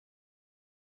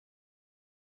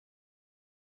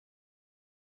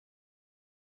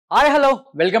Hi hello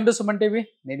welcome to Suman TV.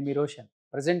 నేను మీ Roshan.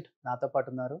 Present నాతో పాటు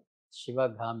ఉన్నారు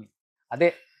శివగామి, అదే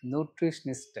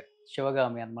న్యూట్రిషనిస్ట్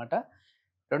శివగామి అన్నమాట.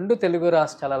 రెండు తెలుగు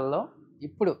రాష్ట్రాలలో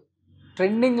ఇప్పుడు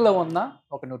ట్రెండింగ్లో ఉన్న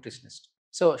ఒక nutritionist.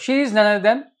 So she is none other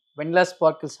then vanilla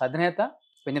sparkles అధినేత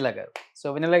వెనిలా గారు. సో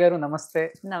వెనిలా గారు నమస్తే.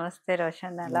 నమస్తే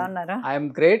రోషన్, ఎలా ఉన్నారు? I'm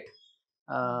great.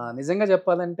 నిజంగా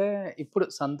చెప్పాలంటే ఇప్పుడు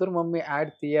సంతూర్ మమ్మీ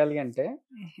యాడ్ తీయాలి అంటే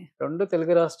రెండు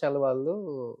తెలుగు రాష్ట్రాల వాళ్ళు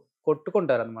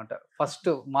కొట్టుకుంటారు అనమాట. ఫస్ట్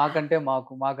మాకంటే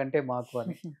మాకు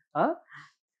అని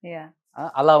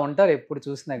అలా ఉంటారు ఎప్పుడు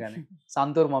చూసినా గానీ.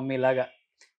 సంతూర్ మమ్మీ లాగా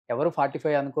ఎవరు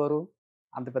 45 అనుకోరు,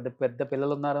 అంత పెద్ద పెద్ద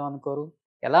పిల్లలు ఉన్నారు అనుకోరు.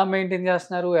 ఎలా మెయింటైన్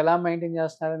చేస్తున్నారు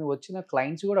అని వచ్చిన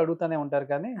క్లయింట్స్ కూడా అడుగుతూనే ఉంటారు.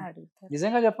 కానీ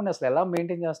నిజంగా చెప్పండి, అసలు ఎలా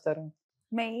మెయింటైన్ చేస్తారు?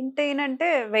 మెయింటైన్ అంటే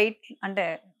వెయిట్ అంటే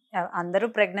అందరూ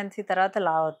ప్రెగ్నెన్సీ తర్వాత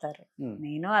లావ్ అవుతారు.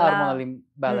 నేను అలా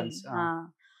బ్యాలెన్స్.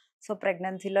 సో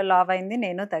ప్రెగ్నెన్సీలో లావ్ అయింది,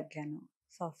 నేను తగ్గాను.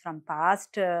 సో ఫ్రమ్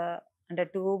పాస్ట్ అంటే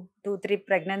 2-3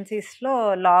 ప్రెగ్నెన్సీస్లో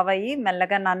లావ్ అయ్యి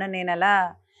మెల్లగా నేను ఎలా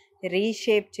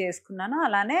రీషేప్ చేసుకున్నానో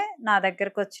అలానే నా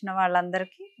దగ్గరకు వచ్చిన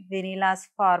వాళ్ళందరికీ వినీలాస్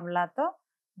ఫార్ములాతో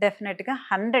డెఫినెట్గా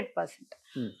 100%,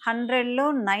 100లో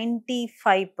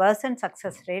 95%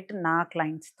 సక్సెస్ రేట్ నా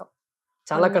క్లయింట్స్తో.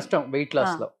 చాలా కష్టం వెయిట్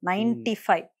లాస్ లో.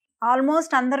 95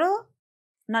 ఆల్మోస్ట్ అందరూ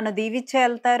నన్ను దీవిచ్చే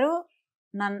వెళ్తారు.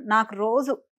 నాకు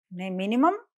రోజు నేను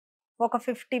మినిమం ఒక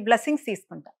 50 బ్లెస్సింగ్స్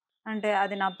తీసుకుంటా. అంటే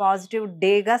అది నా పాజిటివ్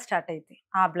డేగా స్టార్ట్ అవుతాయి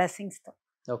ఆ బ్లెస్సింగ్స్తో.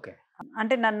 ఓకే,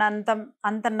 అంటే నన్ను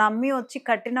అంత నమ్మి వచ్చి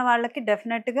కట్టిన వాళ్ళకి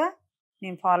డెఫినెట్గా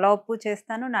నేను ఫాలో అప్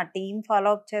చేస్తాను, నా టీం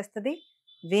ఫాలో అప్ చేస్తుంది,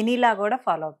 వెనీలా కూడా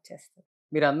ఫాలో అప్ చేస్తుంది.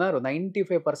 మీరు అన్నారు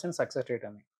 95% సక్సెస్ రేట్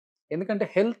అని. ఎందుకంటే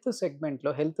హెల్త్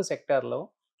సెగ్మెంట్లో, హెల్త్ సెక్టార్లో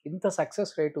ఇంత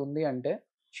సక్సెస్ రేట్ ఉంది అంటే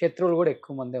శత్రువులు కూడా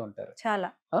ఎక్కువ మందే ఉంటారు.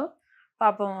 చాలా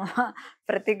పాపం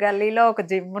ప్రతి గల్లీలో ఒక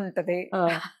జిమ్ ఉంటుంది.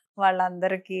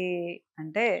 వాళ్ళందరికీ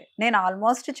అంటే నేను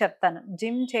ఆల్మోస్ట్ చెప్తాను,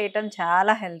 జిమ్ చేయటం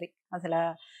చాలా హెల్దీ. అసలు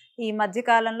ఈ మధ్య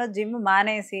కాలంలో జిమ్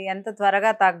మానేసి ఎంత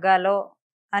త్వరగా తగ్గాలో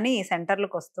అని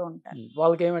సెంటర్లకు వస్తూ ఉంటాను.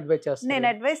 వాళ్ళకి ఏం అడ్వైస్ చేస్తారు? నేను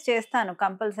అడ్వైస్ చేస్తాను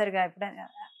కంపల్సరిగా. ఎప్పుడైనా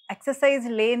ఎక్సర్సైజ్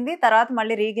లేనిది తర్వాత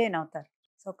మళ్ళీ రీగెయిన్ అవుతారు.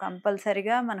 సో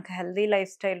కంపల్సరిగా మనకు హెల్దీ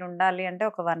లైఫ్ స్టైల్ ఉండాలి అంటే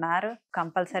ఒక 1 hour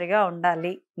కంపల్సరిగా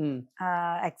ఉండాలి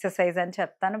ఎక్సర్సైజ్ అని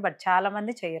చెప్తాను. బట్ చాలా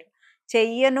మంది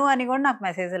చెయ్యను అని కూడా నాకు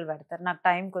మెసేజ్లు పెడతారు, నాకు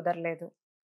టైం కుదరలేదు,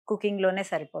 కుకింగ్లోనే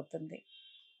సరిపోతుంది.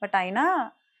 బట్ అయినా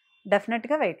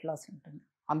డెఫినెట్గా వెయిట్ లాస్ ఉంటుంది.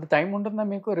 అంత టైం ఉంటుందా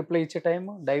మీకు రిప్లై ఇచ్చే టైం?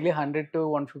 డైలీ 100 to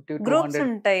 150 గ్రూప్స్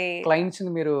ఉంటాయి క్లయింట్స్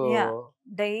మీరు?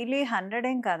 డైలీ 100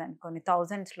 ఏం కాదండి, కొన్ని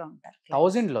thousands లో ఉంటారు.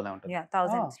 1000 లోనే ఉంటుంది.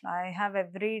 thousands లో ఐ హ్యావ్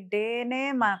ఎవ్రీ డేనే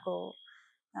మాకు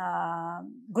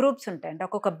గ్రూప్స్ ఉంటాయి. అంటే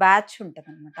ఒక్కొక్క బ్యాచ్ ఉంటుంది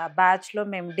అనమాట. ఆ బ్యాచ్లో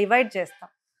మేము డివైడ్ చేస్తాం.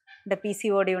 అంటే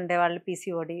పీసీఓడి ఉండేవాళ్ళు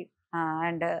పీసీఓడి,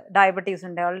 అండ్ డయాబెటీస్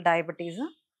ఉండేవాళ్ళు డయాబెటీస్,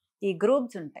 ఈ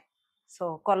గ్రూప్స్ ఉంటాయి. సో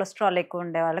కొలెస్ట్రాల్ ఎక్కువ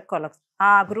ఉండే వాళ్ళకి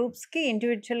ఆ గ్రూప్స్కి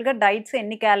ఇండివిజువల్గా డైట్స్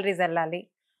ఎన్ని క్యాలరీస్ వెళ్ళాలి,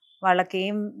 వాళ్ళకి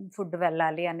ఏం ఫుడ్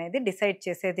వెళ్ళాలి అనేది డిసైడ్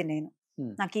చేసేది నేను.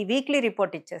 నాకు ఈ వీక్లీ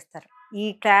రిపోర్ట్ ఇచ్చేస్తారు. ఈ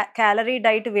క్యాలరీ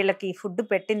డైట్ వీళ్ళకి ఈ ఫుడ్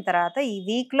పెట్టిన తర్వాత ఈ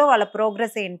వీక్లో వాళ్ళ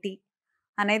ప్రోగ్రెస్ ఏంటి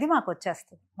అనేది మాకు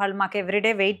వచ్చేస్తుంది. వాళ్ళు మాకు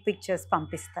ఎవ్రీడే వెయిట్ పిక్చర్స్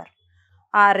పంపిస్తారు.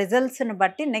 ఆ రిజల్ట్స్ని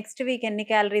బట్టి నెక్స్ట్ వీక్ ఎన్ని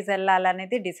క్యాలరీస్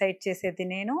వెళ్ళాలనేది డిసైడ్ చేసేది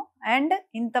నేను. అండ్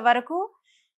ఇంతవరకు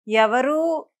ఎవరు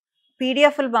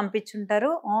పీడిఎఫ్లు పంపించుంటారు,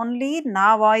 ఓన్లీ నా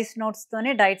వాయిస్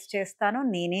నోట్స్తోనే డైట్స్ చేస్తాను,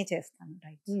 నేనే చేస్తాను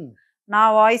డైట్స్. నా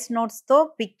వాయిస్ నోట్స్తో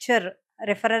పిక్చర్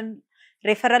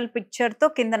రిఫరల్ పిక్చర్తో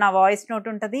కింద నా వాయిస్ నోట్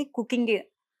ఉంటుంది, కుకింగ్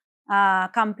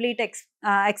కంప్లీట్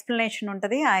ఎక్స్ప్లెనేషన్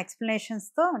ఉంటుంది. ఆ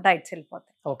ఎక్స్ప్లెనేషన్స్తో డైట్స్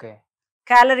వెళ్ళిపోతాయి. ఓకే,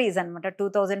 క్యాలరీస్ అనమాట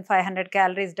 2500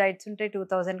 క్యాలరీస్ డైట్స్ ఉంటాయి,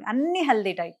 2000 అన్ని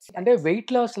హెల్దీ డైట్స్. అంటే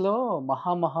వెయిట్ లాస్ లో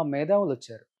మహా మేధావులు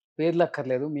వచ్చారు, పేర్లు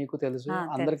అక్కర్లేదు, మీకు తెలుసు,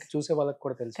 అందరికి చూసే వాళ్ళకి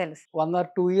కూడా తెలుసు. 1 or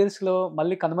 2 years లో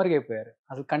మళ్ళీ కనుమరుగైపోయారు,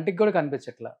 అసలు కంటికి కూడా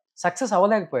కనిపించట్లా, సక్సెస్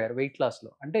అవ్వలేకపోయారు వెయిట్ లాస్ లో.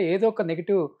 అంటే ఏదో ఒక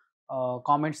నెగిటివ్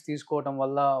కామెంట్స్ తీసుకోవటం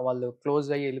వల్ల వాళ్ళు క్లోజ్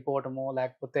అయ్యి వెళ్ళిపోవటమో,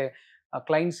 లేకపోతే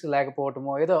క్లయింట్స్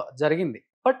లేకపోవటమో ఏదో జరిగింది.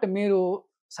 బట్ మీరు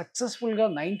సక్సెస్ఫుల్గా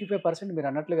 95% మీరు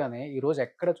అన్నట్లుగానే ఈరోజు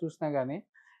ఎక్కడ చూసినా కానీ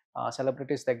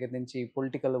సెలబ్రిటీస్ దగ్గర నుంచి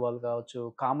పొలిటికల్ వాళ్ళు కావచ్చు,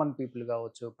 కామన్ పీపుల్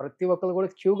కావచ్చు, ప్రతి ఒక్కరు కూడా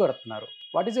క్యూ కడుతున్నారు.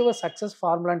 What is your success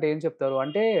formula అంటే ఏం చెప్తారు?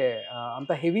 అంటే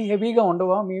అంత హెవీగా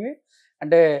ఉండవా మీవి?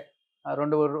 అంటే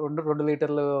 2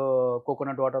 లీటర్లు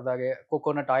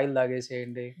కోకోనట్ ఆయిల్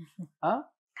తాగేసేయండి,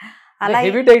 అలా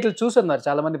హెవీ డైట్లు చూస్తున్నారు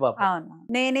చాలా మంది పాపం. అవును,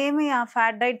 నేనేమి ఆ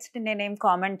ఫ్యాట్ డైట్స్ నేనేం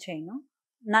కామెంట్ చేయను.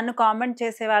 నన్ను కామెంట్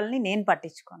చేసే వాళ్ళని నేను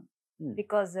పట్టించుకోను.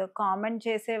 బికాజ్ కామెంట్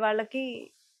చేసే వాళ్ళకి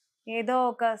ఏదో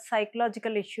ఒక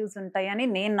సైకలాజికల్ ఇష్యూస్ ఉంటాయని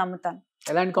నేను నమ్ముతాను.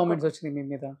 ఎలాంటి కామెంట్స్ వచ్చినాయి మీ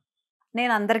మీద?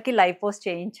 నేను అందరికీ లైవ్ పోస్ట్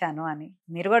చేయించాను అని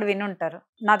మీరు కూడా వినుంటారు.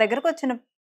 నా దగ్గరకు వచ్చిన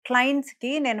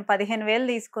క్లయింట్స్కి నేను 15,000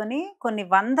 తీసుకొని కొన్ని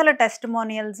 100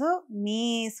 టెస్టిమోనియల్స్ మీ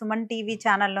సుమన్ టీవీ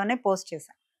ఛానల్లోనే పోస్ట్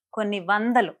చేశాను. కొన్ని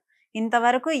 100.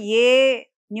 ఇంతవరకు ఏ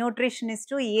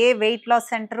న్యూట్రిషనిస్టు ఏ weight loss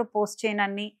centre post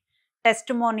చేయనన్ని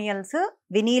testimonials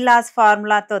వినీలాస్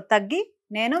ఫార్ములాతో తగ్గి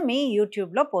నేను మీ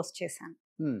యూట్యూబ్లో పోస్ట్ చేశాను.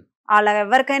 వాళ్ళ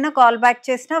ఎవరికైనా కాల్ బ్యాక్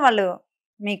చేసినా వాళ్ళు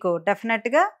మీకు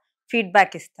డెఫినెట్గా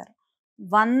ఫీడ్బ్యాక్ ఇస్తారు.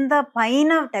 100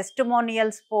 పైన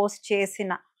టెస్టిమోనియల్స్ పోస్ట్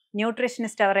చేసిన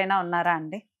న్యూట్రిషనిస్ట్ ఎవరైనా ఉన్నారా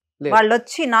అండి? వాళ్ళు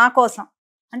వచ్చి నా కోసం,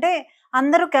 అంటే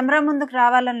అందరూ కెమెరా ముందుకు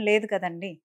రావాలని లేదు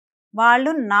కదండి,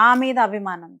 వాళ్ళు నా మీద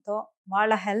అభిమానంతో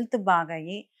వాళ్ళ హెల్త్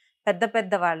బాగయ్యి పెద్ద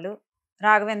పెద్ద వాళ్ళు,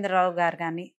 రాఘవేంద్రరావు గారు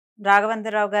కానీ,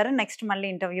 రాఘవేంద్రరావు గారు నెక్స్ట్ మళ్ళీ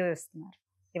ఇంటర్వ్యూ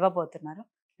ఇవ్వబోతున్నారు.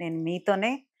 నేను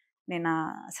మీతోనే నేను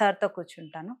సార్తో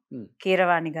కూర్చుంటాను.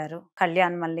 కీరవాణి గారు,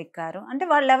 కళ్యాణ్ మల్లిక్ గారు, అంటే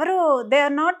వాళ్ళెవరు దే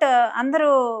ఆర్ నాట్ అందరూ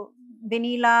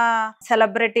వినీలా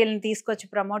సెలబ్రిటీలను తీసుకొచ్చి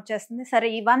ప్రమోట్ చేస్తుంది. సరే,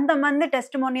 ఈ 100 మంది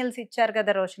టెస్టిమోనియల్స్ ఇచ్చారు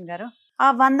కదా రోషన్ గారు, ఆ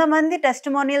 100 మంది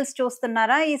టెస్టిమోనియల్స్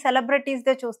చూస్తున్నారా, ఈ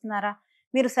సెలబ్రిటీస్దే చూస్తున్నారా?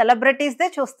 మీరు సెలబ్రిటీస్దే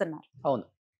చూస్తున్నారు. అవును.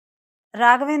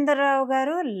 రాఘవేంద్రరావు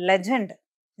గారు లెజెండ్,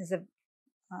 ఇస్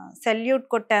సెల్యూట్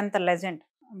కొట్టేంత లెజెండ్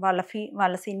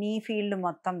వాళ్ళ సినీ ఫీల్డ్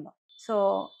మొత్తంలో. సో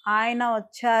ఆయన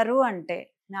వచ్చారు అంటే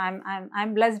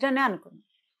ఐఎమ్ బ్లెస్డ్ అనే అనుకున్నాను.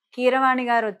 కీరవాణి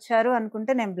గారు వచ్చారు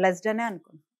అనుకుంటే నేను బ్లెస్డ్ అనే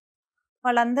అనుకున్నాను.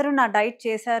 వాళ్ళందరూ నా డైట్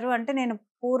చేశారు అంటే నేను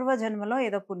పూర్వ జన్మలో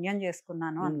ఏదో పుణ్యం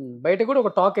చేసుకున్నాను. బయట కూడా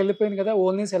ఒక టాక్ వెళ్ళిపోయింది కదా,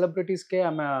 ఓన్లీ సెలబ్రిటీస్కే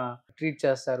ఆమె ట్రీట్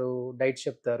చేస్తారు, డైట్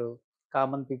చెప్తారు,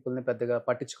 కామన్ పీపుల్ని పెద్దగా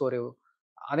పట్టించుకోరు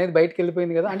అనేది బయటకు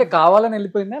వెళ్ళిపోయింది కదా. అంటే కావాలని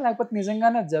వెళ్ళిపోయిందా లేకపోతే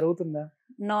నిజంగానే అది జరుగుతుందా?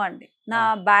 నో అండి, నా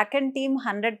బ్యాక్ అండ్ టీమ్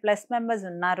 100+ మెంబర్స్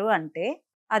ఉన్నారు అంటే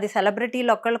అది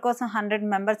సెలబ్రిటీలు ఒక్కళ్ళ కోసం 100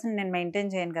 మెంబర్స్ నేను మెయింటైన్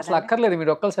చేయను కదా. అక్కర్లేదు,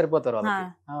 మీరు ఒక్కరు సరిపోతారు,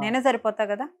 నేనే సరిపోతా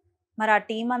కదా. మరి ఆ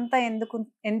టీం అంతా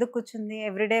ఎందుకు కూర్చుంది?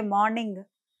 ఎవ్రీడే మార్నింగ్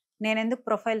నేను ఎందుకు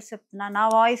ప్రొఫైల్స్ చెప్తున్నా? నా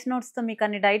వాయిస్ నోట్స్తో మీకు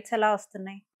అన్ని డైట్స్ ఎలా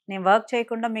వస్తున్నాయి? నేను వర్క్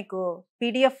చేయకుండా మీకు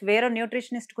పీడిఎఫ్ వేరే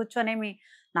న్యూట్రిషనిస్ట్ కూర్చొని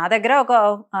నా దగ్గర ఒక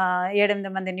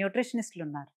 7-8 మంది న్యూట్రిషనిస్టులు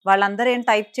ఉన్నారు. వాళ్ళందరూ ఏం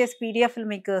టైప్ చేసి పీడిఎఫ్లు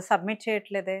మీకు సబ్మిట్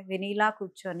చేయట్లేదే. వినీలా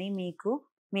కూర్చొని మీకు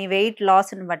మీ వెయిట్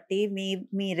లాస్ని బట్టి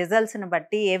మీ రిజల్ట్స్ని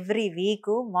బట్టి ఎవ్రీ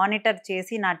వీక్ మానిటర్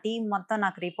చేసి నా టీం మొత్తం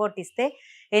నాకు రిపోర్ట్ ఇస్తే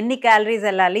ఎన్ని క్యాలరీస్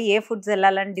వెళ్ళాలి, ఏ ఫుడ్స్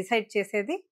వెళ్ళాలని డిసైడ్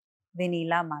చేసేది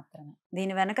వినీలా మాత్రమే.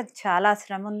 దీని వెనక చాలా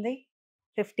శ్రమ ఉంది.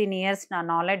 15 years నా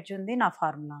నాలెడ్జ్ ఉంది, నా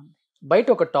ఫార్ములా ఉంది. బయట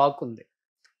ఒక టాక్ ఉంది,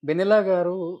 వినీలా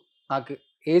గారు నాకు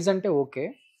ఏజ్ అంటే ఓకే,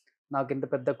 నాకు ఇంత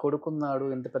పెద్ద కొడుకున్నాడు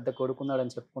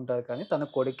అని చెప్పుకుంటారు, కానీ తన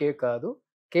కొడుకే కాదు,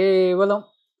 కేవలం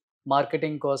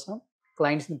మార్కెటింగ్ కోసం,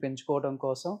 క్లయింట్స్ని పెంచుకోవడం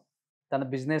కోసం, తన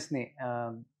బిజినెస్ని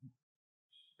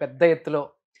పెద్ద ఎత్తులో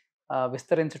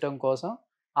విస్తరించడం కోసం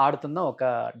ఆడుతున్న ఒక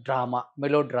drama,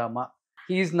 melo drama.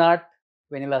 He's not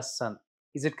వెనిలాస్ sun.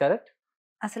 Is it correct?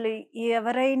 అసలు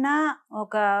ఎవరైనా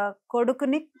ఒక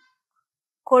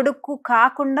కొడుకు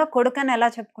కాకుండా కొడుకని ఎలా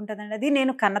చెప్పుకుంటుందండి? అది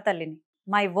నేను కన్న తల్లిని,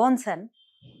 my own son.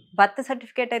 Birth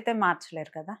certificate అయితే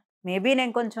మార్చలేరు కదా. మేబీ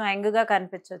నేను కొంచెం యంగ్గా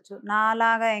కనిపించవచ్చు.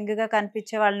 నాలాగా యంగ్గా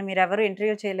కనిపించే వాళ్ళని మీరు ఎవరు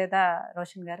ఇంటర్వ్యూ చేయలేదా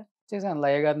రోషన్ గారు? చేశాను,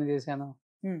 లయ గారిని చేశాను.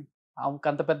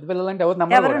 అంత పెద్ద పిల్లలంటే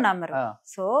ఎవరు నమ్మరు.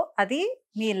 సో అది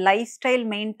మీ లైఫ్ స్టైల్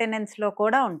మెయింటెనెన్స్లో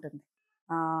కూడా ఉంటుంది.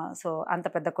 సో అంత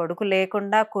పెద్ద కొడుకు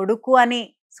లేకుండా కొడుకు అని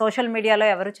సోషల్ మీడియాలో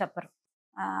ఎవరు చెప్పరు.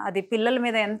 అది పిల్లల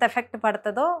మీద ఎంత ఎఫెక్ట్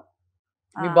పడుతుందో.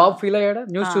 మీ బాబు ఫీల్ అయ్యాడా?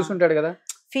 న్యూస్ చూసుంటాడు కదా.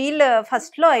 ఫీల్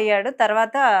ఫస్ట్లో అయ్యాడు,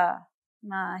 తర్వాత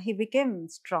he became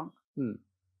strong.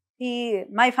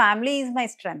 My family is my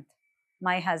strength,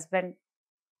 my husband,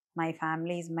 my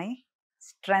family is my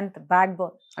strength, back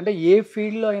bone. అంటే ఏ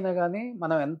ఫీల్డ్లో అయినా కానీ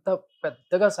మనం ఎంత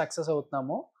పెద్దగా సక్సెస్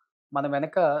అవుతున్నామో మన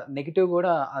వెనక నెగిటివ్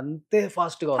కూడా అంతే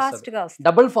ఫాస్ట్గా వస్తుంది,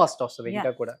 డబుల్ ఫాస్ట్ వస్తుంది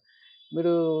ఇంకా కూడా.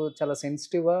 మీరు చాలా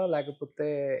సెన్సిటివా లేకపోతే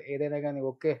ఏదైనా కానీ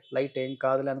ఓకే లైట్ ఏం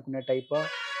కాదులే అనుకునే టైపా,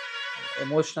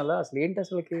 ఎమోషనలా, అసలు ఏంటి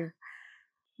అసలుకి?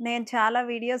 నేను చాలా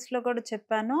వీడియోస్లో కూడా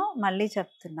చెప్పాను, మళ్ళీ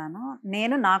చెప్తున్నాను,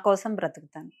 నేను నా కోసం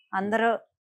బ్రతుకుతాను. అందరూ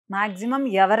మ్యాక్సిమం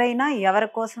ఎవరైనా ఎవరి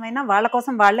కోసమైనా వాళ్ళ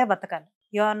కోసం వాళ్ళే బతకాలి.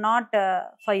 You are not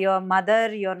for your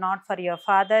mother, you are not for your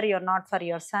father, you are not for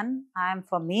your son, I'm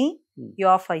for me, you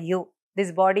are for you.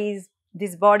 This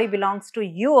body belongs to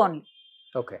you only.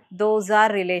 Okay. Those are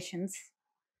relations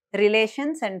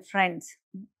and friends.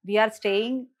 We are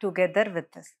staying together with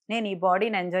this. నేను ఈ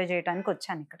బాడీని enjoy చేయడానికి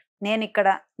వచ్చాను ఇక్కడ. నేను ఇక్కడ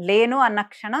లేను అన్న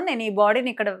క్షణం నేను ఈ బాడీని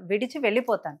ఇక్కడ విడిచి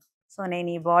వెళ్ళిపోతాను. సో నేను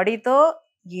ఈ బాడీతో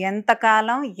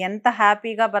ఎంతకాలం ఎంత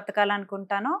హ్యాపీగా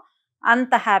బతకాలనుకుంటానో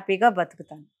అంత హ్యాపీగా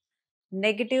బతుకుతాను.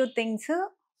 నెగిటివ్ థింగ్స్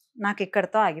నాకు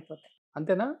ఇక్కడతో ఆగిపోతాయి.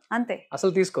 అంతేనా? అంతే.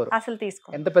 అసలు తీసుకో.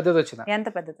 ఎంత పెద్దది వచ్చినా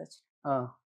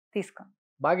తీసుకో.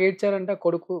 బాగా ఏడ్చారంట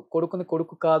కొడుకుని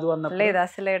కొడుకు కాదు అన్న. లేదు,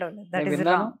 అసలు ఏడవలేదు. That is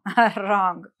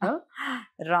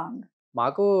wrong.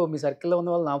 మాకు మీ సర్కిల్లో ఉన్న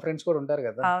వాళ్ళు నా ఫ్రెండ్స్ కూడా ఉంటారు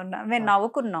కదా. అవునా? మేము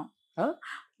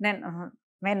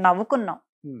నవ్వుకున్నాం.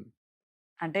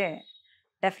 అంటే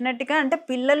డెఫినెట్గా అంటే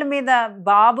పిల్లల మీద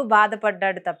బాబు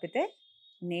బాధపడ్డాడు తప్పితే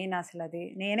నేను అసలు అది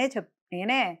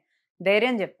నేనే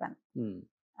ధైర్యం చెప్పాను.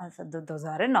 అసలు those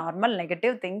are normal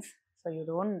negative things. So you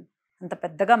don't అంత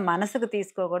పెద్దగా మనసుకు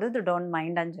తీసుకోకూడదు, డోంట్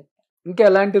మైండ్ అని చెప్పారు. ఇంకా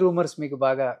ఎలాంటి రూమర్స్ మీకు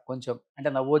బాగా కొంచెం అంటే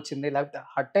నవ్వొచ్చింది, లేకపోతే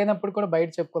హర్ట్ అయినప్పుడు కూడా బయట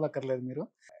చెప్పుకోనక్కర్లేదు మీరు,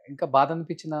 ఇంకా బాధ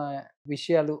అనిపించిన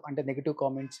విషయాలు అంటే నెగెటివ్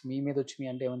కామెంట్స్ మీ మీద వచ్చినాయి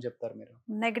అంటే ఏమని చెప్తారు మీరు?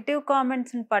 నెగటివ్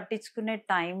కామెంట్స్ని పట్టించుకునే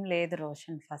టైం లేదు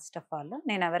రోషన్. ఫస్ట్ ఆఫ్ ఆల్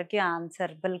నేను ఎవరికి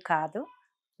ఆన్సరబుల్ కాదు.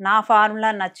 నా ఫార్ములా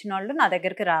నచ్చిన వాళ్ళు నా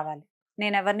దగ్గరికి రావాలి.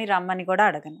 నేను ఎవరిని రమ్మని కూడా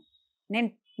అడగను. నేను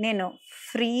నేను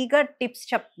ఫ్రీగా టిప్స్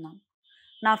చెప్తున్నాను.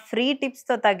 నా ఫ్రీ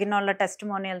టిప్స్తో తగ్గిన వాళ్ళ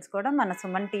టెస్టిమోనియల్స్ కూడా మన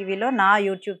సుమన్ టీవీలో నా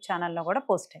యూట్యూబ్ ఛానల్లో కూడా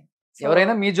పోస్ట్ అయ్యింది.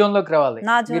 ఎవరైనా మీ జోన్ లోకి రావాలి,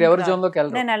 నా మీరు ఎవరి జోన్ లోకి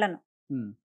వెళ్ళరు. నేను వెళ్ళను.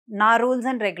 నా రూల్స్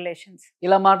అండ్ రెగ్యులేషన్స్.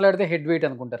 ఇలా మాట్లాడితే హెడ్ వెయిట్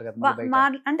అనుకుంటారు కదా.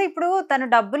 అంటే ఇప్పుడు తను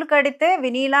డబ్బులు కడితే,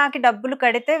 వినీలాకి డబ్బులు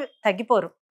కడితే తగ్గిపోరు.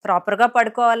 ప్రాపర్గా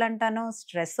పడుకోవాలంటాను,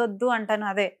 స్ట్రెస్ వద్దు అంటాను.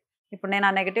 అదే ఇప్పుడు నేను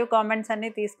ఆ నెగటివ్ కామెంట్స్ అన్ని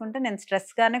తీసుకుంటే నేను స్ట్రెస్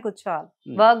గానే కూర్చోవాలి,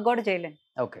 వర్క్ కూడా చేయలేను.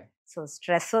 ఓకే. సో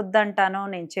స్ట్రెస్ వద్దంటాను,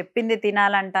 నేను చెప్పింది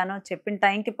తినాలంటాను, చెప్పిన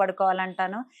టైంకి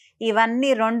పడుకోవాలంటాను. ఇవన్నీ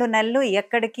 2 నెలలు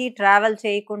ఎక్కడికి ట్రావెల్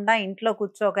చేయకుండా ఇంట్లో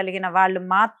కూర్చోగలిగిన వాళ్ళు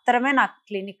మాత్రమే నా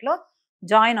క్లినిక్లో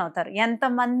జాయిన్ అవుతారు.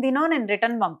 ఎంతమందినో నేను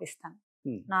రిటర్న్ పంపిస్తాను.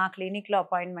 నా క్లినిక్లో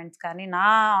అపాయింట్మెంట్స్ కానీ, నా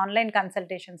ఆన్లైన్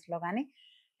కన్సల్టేషన్స్లో కానీ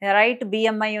రైట్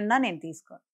బిఎంఐ ఉన్నా నేను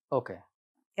తీసుకోను. ఓకే.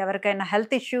 ఎవరికైనా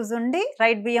హెల్త్ ఇష్యూస్ ఉండి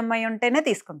రైట్ బిఎంఐ ఉంటేనే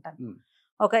తీసుకుంటాను.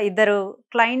 ఒక 2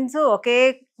 క్లయింట్స్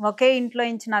ఒకే ఇంట్లో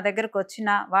నుంచి నా దగ్గరకు వచ్చిన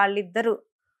వాళ్ళిద్దరు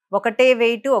ఒకటే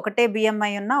వెయిట్, ఒకటే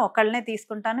బిఎంఐ ఉన్నా ఒకళ్ళనే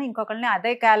తీసుకుంటాను. ఇంకొకళ్ళని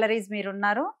అదే క్యాలరీస్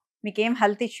మీరున్నారు, మీకేం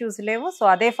హెల్త్ ఇష్యూస్ లేవు, సో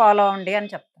అదే ఫాలో అవ్వండి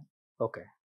అని చెప్తాను. ఓకే.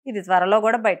 ఇది త్వరలో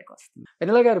కూడా బయటకు వస్తుంది.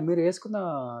 వెన్నెల గారు, మీరు వేసుకున్న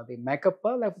మేకప్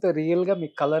లేకపోతే రియల్ గా మీ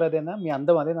కలర్ అదేనా, మీ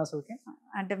అందం అదేనా అసలుకి?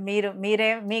 అంటే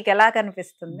మీకు ఎలా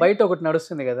కనిపిస్తుంది? బయట ఒకటి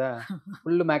నడుస్తుంది కదా,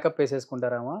 ఫుల్ మేకప్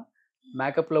వేసేసుకుంటారామా,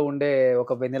 మేకప్ లో ఉండే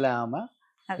ఒక వెన్నెల ఆమె,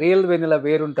 రియల్ వెన్నెల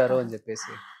వేరుంటారు అని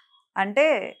చెప్పేసి. అంటే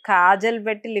కాజల్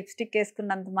పెట్టి లిప్స్టిక్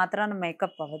వేసుకున్నంత మాత్రాన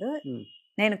మేకప్ అవ్వదు.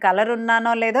 నేను కలర్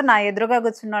ఉన్నానో లేదో నా ఎదురుగా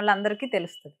కూర్చున్న వాళ్ళందరికీ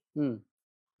తెలుస్తుంది.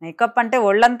 మేకప్ అంటే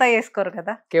ఒళ్ళంతా వేసుకోరు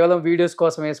కదా, కేవలం వీడియోస్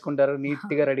కోసం వేసుకుంటారు.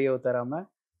 నీట్ గా రెడీ అవుతారమ్మా.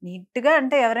 నీట్ గా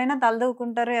అంటే ఎవరైనా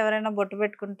తలదూకుంటారు, ఎవరైనా బొట్టు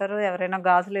పెట్టుకుంటారు, ఎవరైనా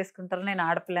గాజులు వేసుకుంటారు. నేను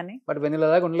ఆడపిల్లని. బట్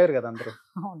వెన్నెలలాగా ఉండలేరు కదా అందరూ.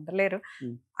 ఉండలేరు.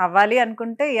 అవ్వాలి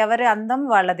అనుకుంటే ఎవరి అందం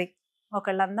వాళ్ళది,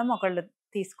 ఒకళ్ళ అందం ఒకళ్ళు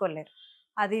తీసుకోలేరు.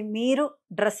 అది మీరు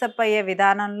డ్రెస్అప్ అయ్యే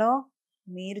విధానంలో,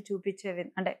 మీరు చూపించే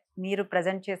అంటే మీరు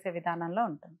ప్రజెంట్ చేసే విధానంలో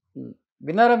ఉంటుంది.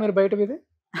 విన్నారా మీరు బయట మీద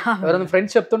ఎవరైనా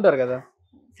ఫ్రెండ్స్ చెప్తుంటారు కదా?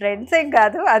 ఫ్రెండ్స్ ఏం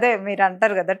కాదు, అదే మీరు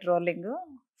అంటారు కదా ట్రోలింగ్,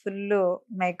 ఫుల్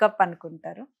మేకప్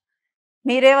అనుకుంటారు.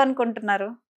 మీరేమనుకుంటున్నారు?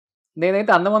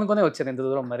 నేనైతే అందం అనుకునే వచ్చాను ఇంత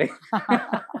దూరం. మరి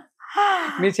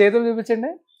మీ చేతులు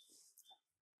చూపించండి.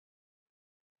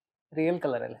 Real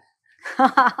colour.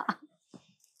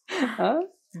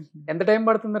 ఎంత టైం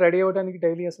పడుతుంది రెడీ అవ్వడానికి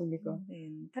డైలీ అసలు మీకు?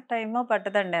 ఎంత టైమో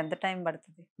పట్టదండి. ఎంత టైం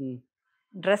పడుతుంది?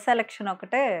 డ్రెస్ సెలెక్షన్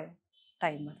ఒకటే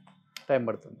టైం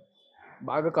పడుతుంది.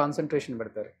 బాగా కాన్సన్ట్రేషన్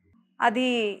పెడతారు. అది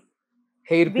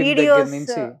హెయిర్ వీడియోస్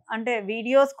అంటే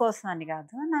వీడియోస్ కోసం అని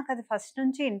కాదు, నాకు అది ఫస్ట్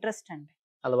నుంచి ఇంట్రెస్ట్ అండి.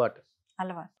 అలవాటు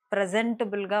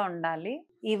ప్రజెంటబుల్ గా ఉండాలి.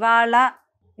 ఇవాళ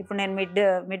ఇప్పుడు నేను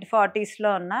మిడ్ 40s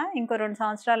ఉన్నా, ఇంకో 2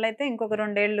 సంవత్సరాలు అయితే ఇంకొక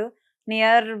 2 ఏళ్ళు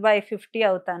నియర్ బై 50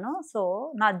 అవుతాను. సో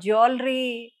నా జ్యువెలరీ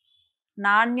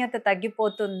నాణ్యత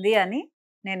తగ్గిపోతుంది అని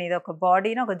నేను ఇది ఒక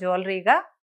బాడీని ఒక జ్యువెలరీగా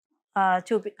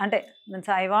అంటే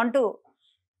మీన్స్ ఐ వాంట్ టు,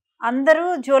 అందరూ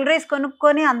జ్యువెలరీస్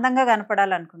కొనుక్కొని అందంగా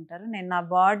కనపడాలనుకుంటారు. నేను నా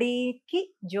బాడీకి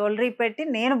జ్యువెలరీ పెట్టి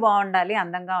నేను బాగుండాలి,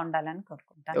 అందంగా ఉండాలి అని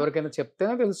కోరుకుంటాను. ఎవరికైనా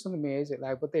చెప్తేనే తెలుస్తుంది మీ ఏజ్,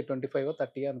 లేకపోతే 25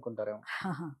 30 అనుకుంటారేమో.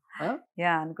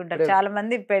 యా అనుకుంటారు. చాలా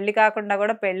మంది పెళ్లి కాకుండా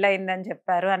కూడా పెళ్లి అయిందని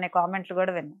చెప్పారు అనే కామెంట్లు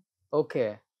కూడా విన్నాను. ఓకే.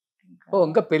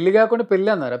 ఇంకా పెళ్లి కాకుండా పెళ్లి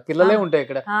అన్నారా? పిల్లలే ఉంటాయి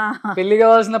ఇక్కడ. పెళ్లి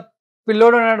కావాల్సిన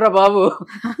పిల్లోడు ఉన్నాడు రా బాబు.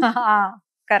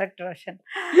 కరెక్ట్ రోషన్,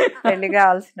 పెళ్లి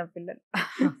కావాల్సిన పిల్లలు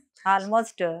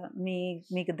ఆల్మోస్ట్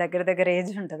మీకు దగ్గర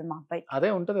ఏజ్ ఉంటుంది మా అబ్బాయి. అదే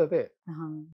ఉంటది. అదే